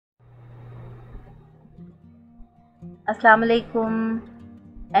Assalamu alaikum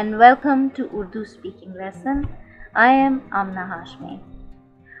and welcome to Urdu speaking lesson. I am Amna Hashmi.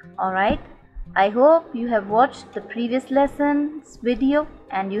 Alright, I hope you have watched the previous lesson's video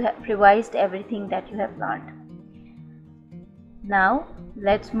and you have revised everything that you have learned. Now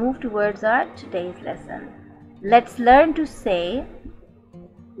let's move towards our today's lesson. Let's learn to say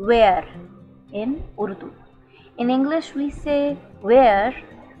where in Urdu. In English we say where,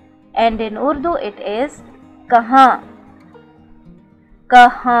 and in Urdu it is kahan.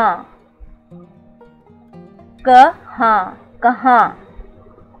 Kahan, kahan, kahan.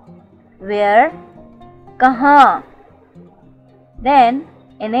 Where, kahan. Then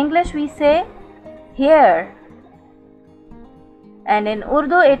in English we say here, and in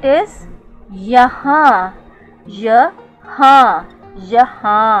Urdu it is yahan, yahan,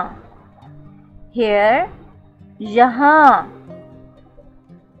 yahan. Here, yahan.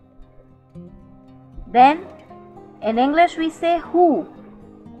 Then in English we say who,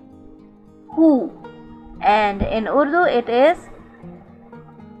 and in Urdu it is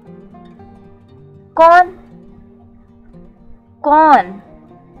kaun, kaun,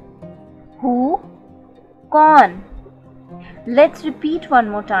 who, kaun. Let's repeat one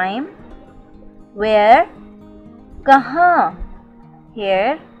more time. Where, kahan.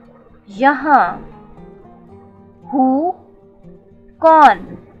 Here, yahan. Who,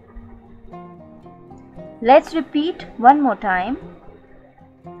 kaun. Let's repeat one more time.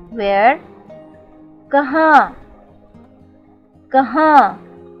 Where, kahan, kahan.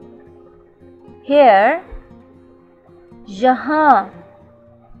 Here, yahan,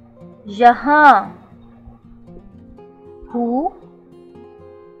 yahan. Who,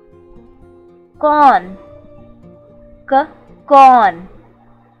 kaun, kaun,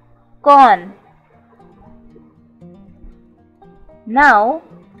 kaun. Now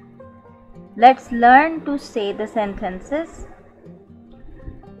let's learn to say the sentences.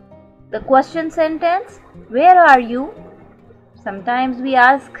 The question sentence, where are you? Sometimes we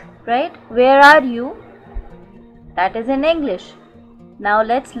ask, right? Where are you? That is in English. Now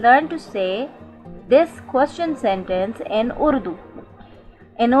let's learn to say this question sentence in Urdu.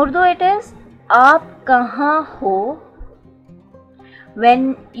 In Urdu it is aap kahan ho?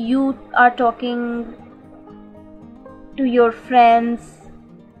 When you are talking to your friends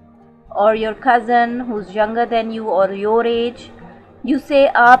or your cousin who's younger than you or your age, you say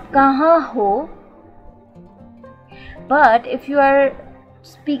aap kahan ho. But if you are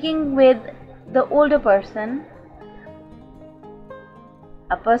speaking with the older person,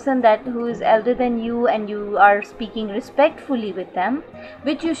 a person who is elder than you, and you are speaking respectfully with them,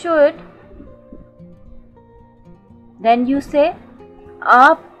 which you should, then you say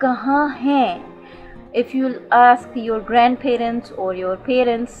aap kahan hain. If you ask your grandparents or your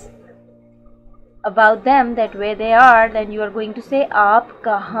parents about them, that where they are, then you are going to say aap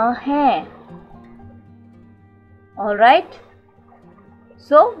kahan hain. Alright,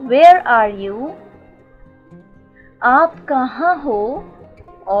 so where are you, aap kahan ho,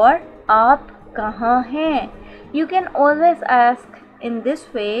 or aap kahan hain. You can always ask in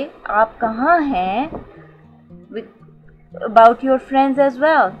this way, aap kahan hain, about your friends as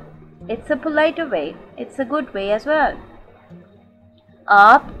well. It's a politer way, it's a good way as well.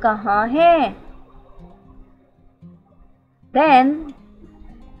 Aap kahan hain. Then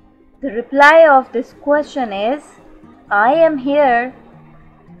the reply of this question is I am here,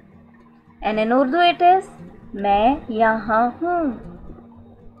 and in Urdu it is main yahan hoon,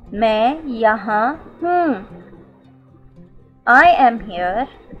 main yahan hoon. I am here,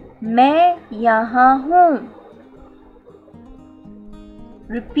 main yahan hoon.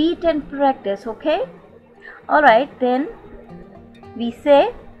 Repeat and practice, okay? Alright, then we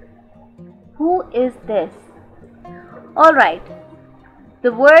say who is this? Alright,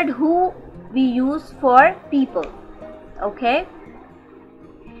 the word who we use for people, okay?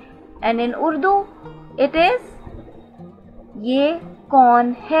 And in Urdu it is ye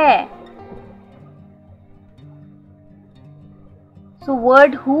kaun hai. So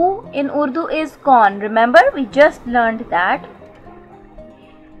word who in Urdu is kaun. Remember, we just learned that.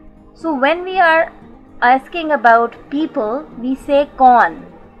 So when we are asking about people, we say kaun.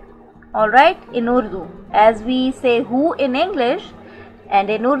 Alright, in Urdu, as we say who in English, and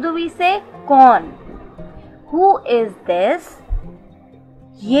in Urdu we say kaun. Who is this?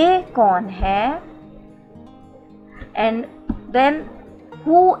 Ye kaun hai. And then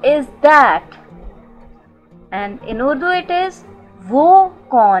who is that? And in Urdu it is wo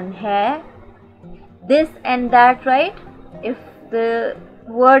kaun hai. This and that, right? If the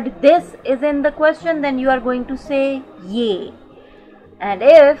word this is in the question, then you are going to say ye. And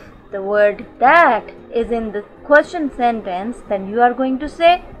if the word that is in the question sentence, then you are going to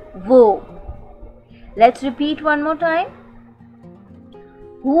say wo. Let's repeat one more time.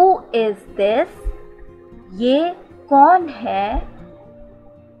 Who is this? ये कौन है?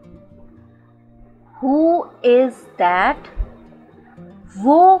 Who is that?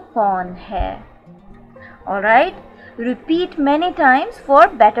 वो कौन है? Alright, repeat many times for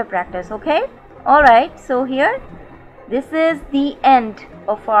better practice, okay? Alright, so here, this is the end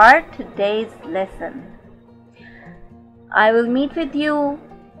of our today's lesson. I will meet with you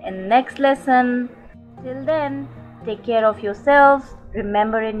in next lesson. Till then, take care of yourselves.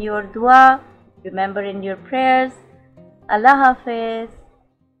 Remember in your dua, remember in your prayers. Allah Hafiz.